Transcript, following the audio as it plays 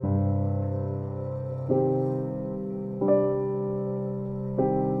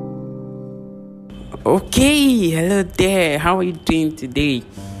Okay, hello there. How are you doing today?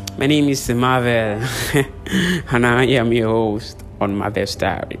 My name is Marvel, and I am your host on Marvel's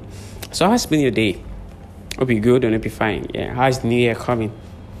Diary. So, how's been your day? Hope you're good and hope you're fine. Yeah, how's the new year coming?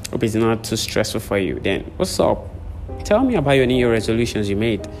 Hope it's not too stressful for you. Then, what's up? Tell me about your new year resolutions you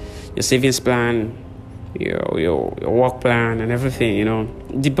made, your savings plan, your work plan, and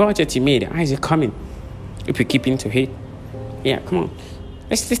everything. The budget you made. How is it coming? Hope you're keeping to it. Yeah, come on.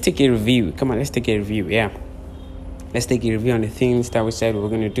 Let's take a review. Come on, let's take a review. Yeah. Let's take a review on the things that we said we were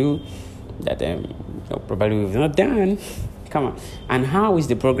going to do that probably we've not done. Come on. And how is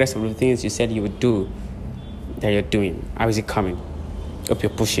the progress of the things you said you would do that you're doing? How is it coming? Hope you're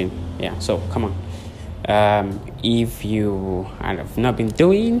pushing. Yeah, so come on. If you have not been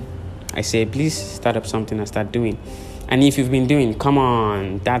doing, I say please start up something and start doing. And if you've been doing, come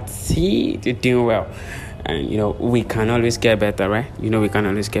on, that's it. You're doing well. And, we can always get better, right? We can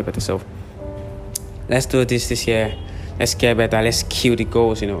always get better. So let's do this year. Let's get better. Let's kill the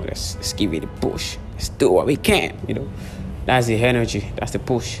goals, Let's give it a push. Let's do what we can, That's the energy. That's the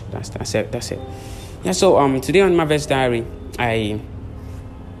push. That's it. Yeah, so today on Marvel's Diary, I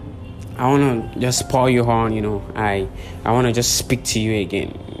want to just pour you on, I want to just speak to you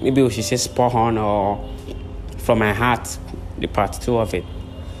again. Maybe we should say pour on or from my heart, the part 2 of it.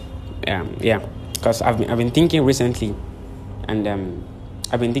 Yeah. Because I've been thinking recently, and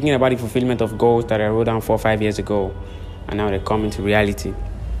I've been thinking about the fulfillment of goals that I wrote down 4 or 5 years ago, and now they come into reality,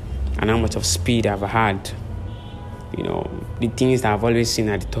 and how much of speed I've had. The things that I've always seen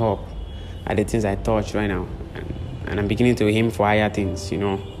at the top are the things I touch right now, and I'm beginning to aim for higher things, and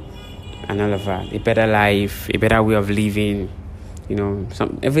all of that. A better life, a better way of living,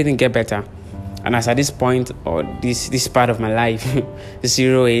 everything get better. And as at this point, or this part of my life,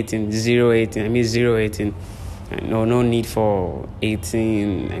 0-18, no need for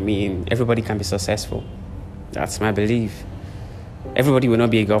 18. Everybody can be successful. That's my belief. Everybody will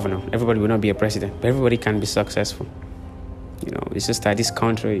not be a governor. Everybody will not be a president. But everybody can be successful. It's just that this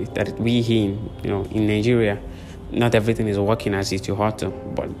country that we in Nigeria, not everything is working as it ought to.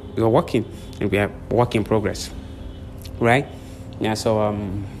 But we are working, and we are work in progress. Right? Yeah, so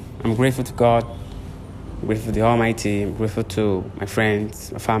I'm grateful to God, I'm grateful to the Almighty, I'm grateful to my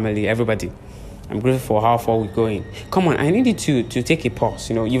friends, my family, everybody. I'm grateful for how far we're going. Come on, I need you to take a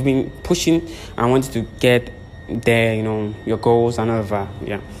pause. You've been pushing and wanted to get there, your goals and all of that.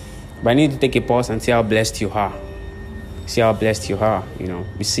 Yeah. But I need to take a pause and see how blessed you are. See how blessed you are.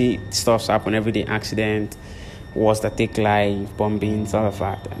 We see stuff happen every day, accident, wars that take life, bombings, all of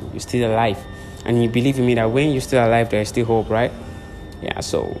that. And you're still alive. And you believe in me that when you're still alive, there's still hope, right? Yeah,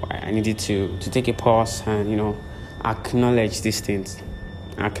 so I needed to take a pause and, acknowledge these things.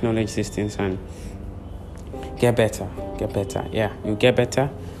 And get better. Yeah, you get better,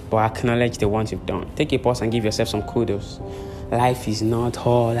 but acknowledge the ones you've done. Take a pause and give yourself some kudos. Life is not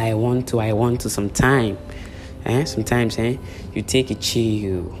all I want to sometime. Sometimes, you take a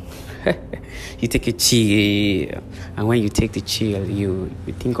chill. You take a chill. And when you take the chill, you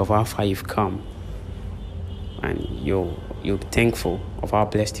think of how far you've come. And you're thankful of how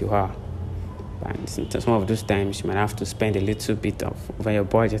blessed you are. And some of those times you might have to spend a little bit over your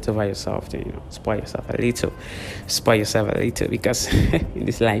budget, over yourself, spoil yourself a little, because in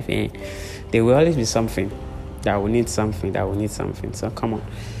this life, there will always be something that will need something. So come on,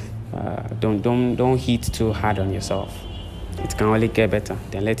 don't hit too hard on yourself. It can only get better.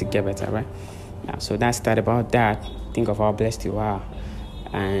 Then let it get better, right? Yeah, so that's that about that. Think of how blessed you are,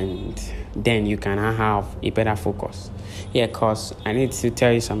 and then you can have a better focus. Yeah, because I need to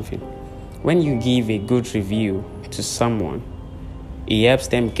tell you something. When you give a good review to someone, it helps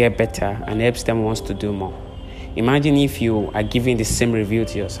them get better and helps them want to do more. Imagine if you are giving the same review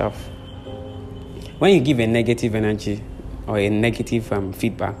to yourself. When you give a negative energy or a negative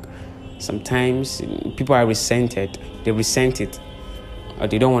feedback, sometimes people are resented. They resent it, or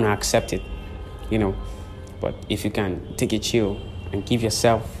they don't want to accept it, But if you can take a chill and give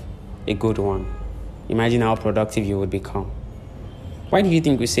yourself a good one, imagine how productive you would become. Why do you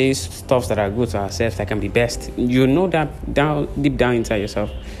think we say stuff that are good to ourselves that can be best? You know that deep down inside yourself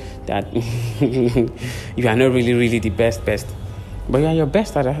that you are not really, really the best. But you are your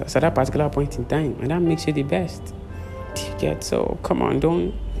best at that particular point in time, and that makes you the best. Do you get? So come on,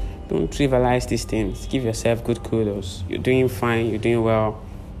 don't trivialize these things. Give yourself good kudos. You're doing fine. You're doing well.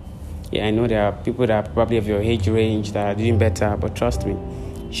 Yeah, I know there are people that are probably of your age range that are doing better, but trust me,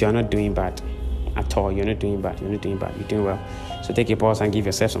 you're not doing bad at all. You're not doing bad. You're doing well. So take a pause and give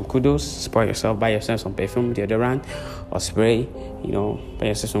yourself some kudos. Spoil yourself. Buy yourself some perfume, deodorant, or spray. Buy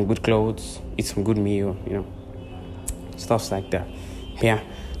yourself some good clothes. Eat some good meal. Stuff like that. Yeah,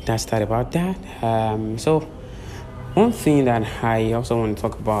 that's that about that. So one thing that I also want to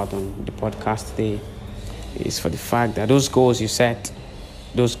talk about on the podcast today is for the fact that those goals you set,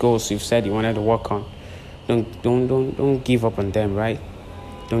 those goals you've said you wanted to work on, don't give up on them, right?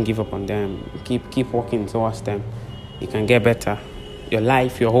 Don't give up on them. Keep working towards them. You can get better. Your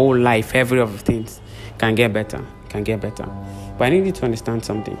life, your whole life, every of the things can get better. But I need you to understand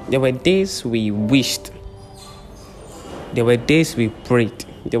something. There were days we wished. There were days we prayed.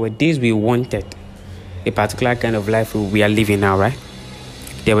 There were days we wanted a particular kind of life we are living now, right?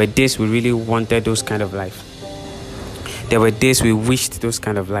 There were days we really wanted those kind of life. There were days we wished those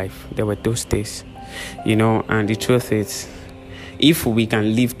kind of life. There were those days, and the truth is, if we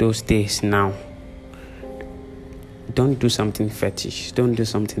can live those days now, don't do something fetish. Don't do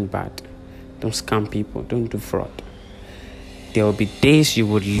something bad. Don't scam people. Don't do fraud. There will be days you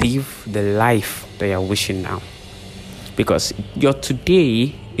would live the life that you're wishing now. Because your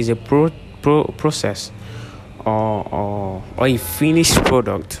today is a process or a finished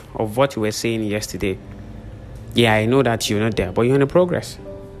product of what you were saying yesterday. Yeah, I know that you're not there, but you're in a progress.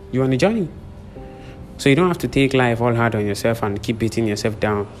 You're on a journey. So you don't have to take life all hard on yourself and keep beating yourself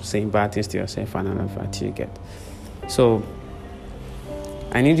down, saying bad things to yourself and all of that you get. So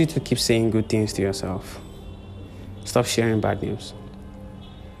I need you to keep saying good things to yourself. Stop sharing bad news.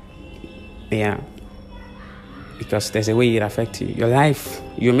 Yeah. Because there's a way it affects you. Your life,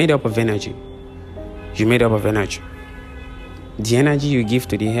 you're made up of energy. You're made up of energy. The energy you give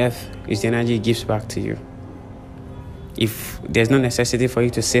to the earth is the energy it gives back to you. If there's no necessity for you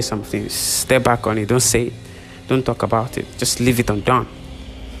to say something, step back on it. Don't say it. Don't talk about it. Just leave it undone.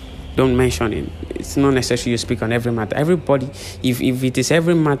 Don't mention it. It's not necessary you speak on every matter. Everybody, if it is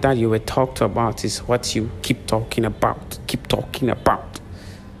every matter you were talked about is what you keep talking about.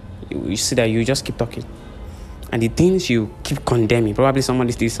 You see that you just keep talking. And the things you keep condemning, probably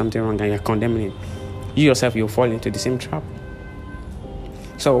somebody did something wrong and you're condemning it. You yourself, you'll fall into the same trap.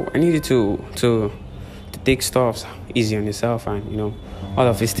 So I need you to take stuff easy on yourself, and all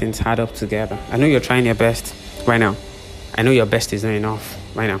of these things add up together. I know you're trying your best right now. I know your best is not enough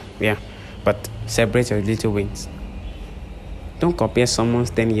right now, yeah. But celebrate your little wins. Don't compare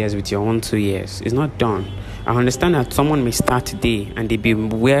someone's 10 years with your own 2 years. It's not done. I understand that someone may start today and they be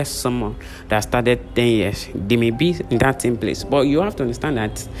where someone that started 10 years. They may be in that same place. But you have to understand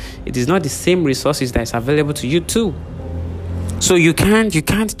that it is not the same resources that is available to you too. So you can't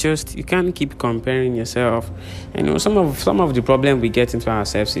keep comparing yourself. Some of the problem we get into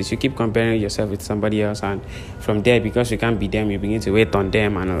ourselves is you keep comparing yourself with somebody else, and from there, because you can't be them, you begin to wait on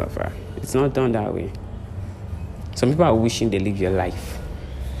them and all of that. It's not done that way. Some people are wishing they live your life.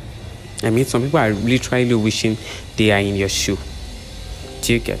 Some people are literally wishing they are in your shoe.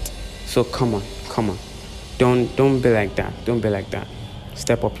 Do you get? So come on. Don't be like that.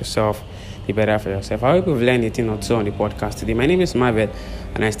 Step up yourself. Be better for yourself. I hope you've learned a thing or two on the podcast today. My name is Marvel,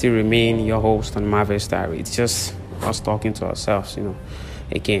 and I still remain your host on Marvel's Diary. It's just us talking to ourselves,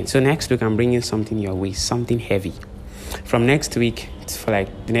 again. So next week, I'm bringing something your way, something heavy. From next week, for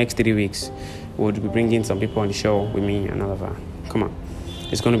like the next 3 weeks, we'll be bringing some people on the show with me and all of that. Come on.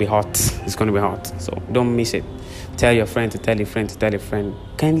 It's going to be hot. So don't miss it. Tell your friend to tell a friend to tell a friend.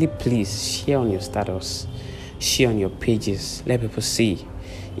 Kindly, please, share on your status. Share on your pages. Let people see.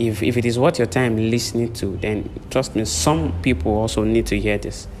 If it is what your time listening to, then trust me, some people also need to hear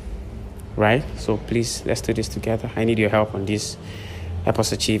this. Right? So please, let's do this together. I need your help on this. Help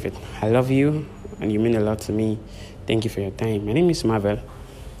us achieve it. I love you, and you mean a lot to me. Thank you for your time. My name is Marvel,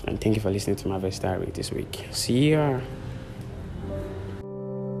 and thank you for listening to Marvel's Diary this week. See ya.